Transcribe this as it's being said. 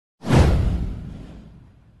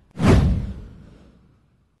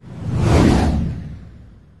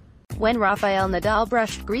when Rafael Nadal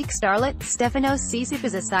brushed Greek starlet Stefanos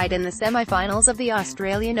Tsitsipas aside in the semifinals of the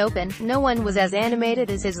Australian Open, no one was as animated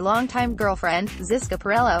as his longtime girlfriend, Xisca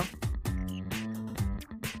Perello.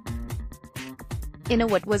 In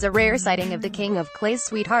what was a rare sighting of the King of Clay's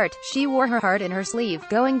sweetheart, she wore her heart in her sleeve,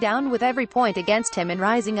 going down with every point against him and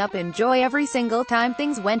rising up in joy every single time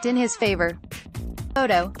things went in his favor.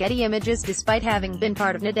 Photo, Getty Images. Despite having been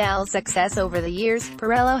part of Nadal's success over the years,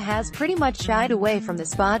 Perello has pretty much shied away from the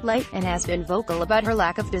spotlight, and has been vocal about her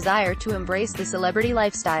lack of desire to embrace the celebrity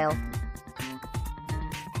lifestyle.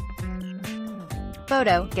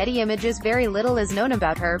 Photo, Getty Images. Very little is known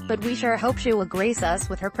about her, but we sure hope she will grace us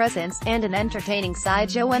with her presence, and an entertaining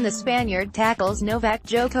sideshow when the Spaniard tackles Novak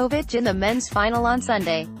Djokovic in the men's final on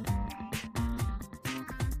Sunday.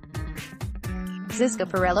 Xisca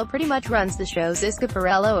Perello pretty much runs the show. Xisca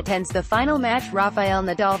Perello attends the final match, Rafael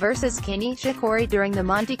Nadal vs Kenny Shikori, during the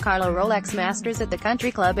Monte Carlo Rolex Masters at the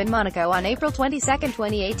Country Club in Monaco on April 22,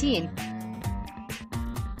 2018.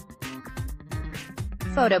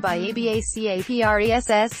 Photo by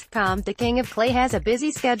ABACAPRESS.com. The King of Clay has a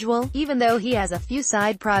busy schedule, even though he has a few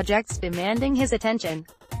side projects demanding his attention.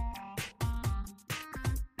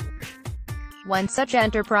 One such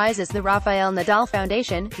enterprise is the Rafael Nadal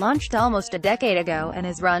Foundation, launched almost a decade ago, and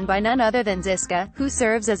is run by none other than Xisca, who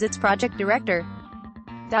serves as its project director.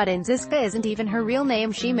 And Xisca isn't even her real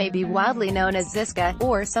name. She may be wildly known as Xisca,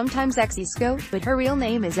 or sometimes Xisco, but her real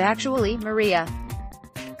name is actually Maria.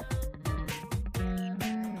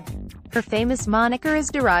 Her famous moniker is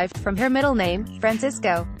derived from her middle name,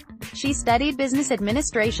 Francisco. She studied business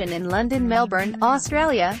administration in London, Melbourne,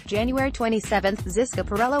 Australia. January 27. Xisca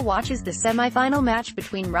Perello watches the semi-final match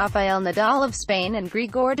between Rafael Nadal of Spain and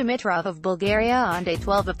Grigor Dimitrov of Bulgaria on day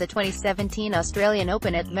 12 of the 2017 Australian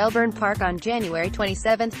Open at Melbourne Park on January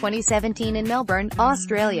 27, 2017 in Melbourne,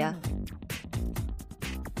 Australia.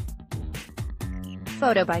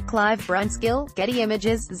 Photo by Clive Brunskill, Getty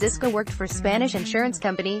Images. Xisca worked for Spanish insurance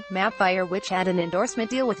company, Mapfire, which had an endorsement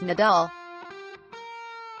deal with Nadal.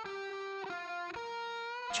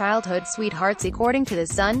 Childhood sweethearts. According to The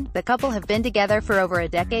Sun, the couple have been together for over a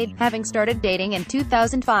decade, having started dating in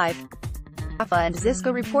 2005. Rafa and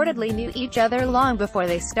Xisca reportedly knew each other long before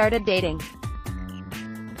they started dating.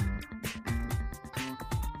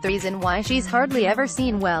 The reason why she's hardly ever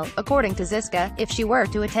seen well, according to Xisca, if she were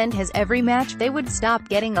to attend his every match, they would stop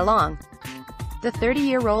getting along. The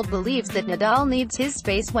 30-year-old believes that Nadal needs his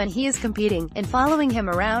space when he is competing, and following him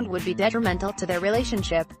around would be detrimental to their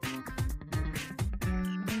relationship.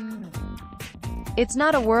 It's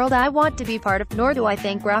not a world I want to be part of, nor do I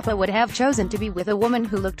think Rafa would have chosen to be with a woman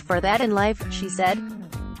who looked for that in life, she said.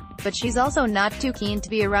 But she's also not too keen to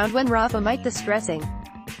be around when Rafa might be stressing.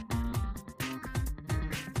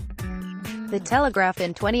 The Telegraph.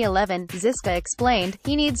 In 2011, Xisca explained,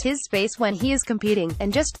 "He needs his space when he is competing,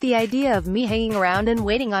 and just the idea of me hanging around and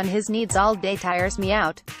waiting on his needs all day tires me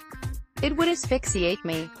out. It would asphyxiate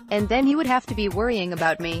me. And then he would have to be worrying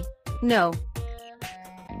about me. No.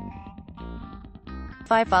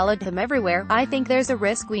 If I followed him everywhere, I think there's a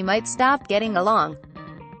risk we might stop getting along."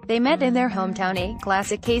 They met in their hometown, a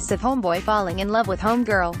classic case of homeboy falling in love with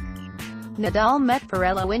homegirl. Nadal met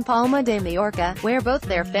Perello in Palma de Mallorca, where both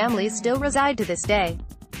their families still reside to this day.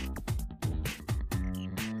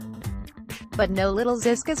 But no little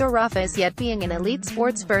Xiscas or Rafas yet. Being an elite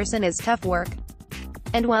sports person is tough work.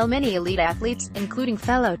 And while many elite athletes, including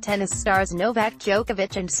fellow tennis stars Novak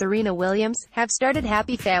Djokovic and Serena Williams, have started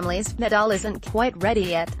happy families, Nadal isn't quite ready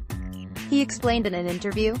yet. He explained in an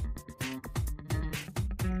interview,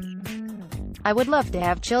 "I would love to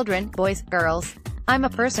have children, boys, girls. I'm a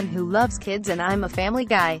person who loves kids and I'm a family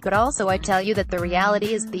guy, but also I tell you that the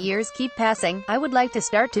reality is the years keep passing. I would like to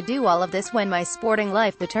start to do all of this when my sporting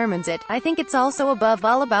life determines it. I think it's also above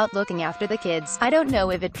all about looking after the kids. I don't know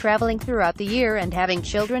if traveling throughout the year and having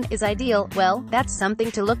children is ideal. Well, that's something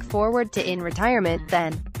to look forward to in retirement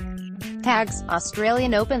then." Tags,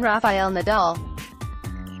 Australian Open. Rafael Nadal.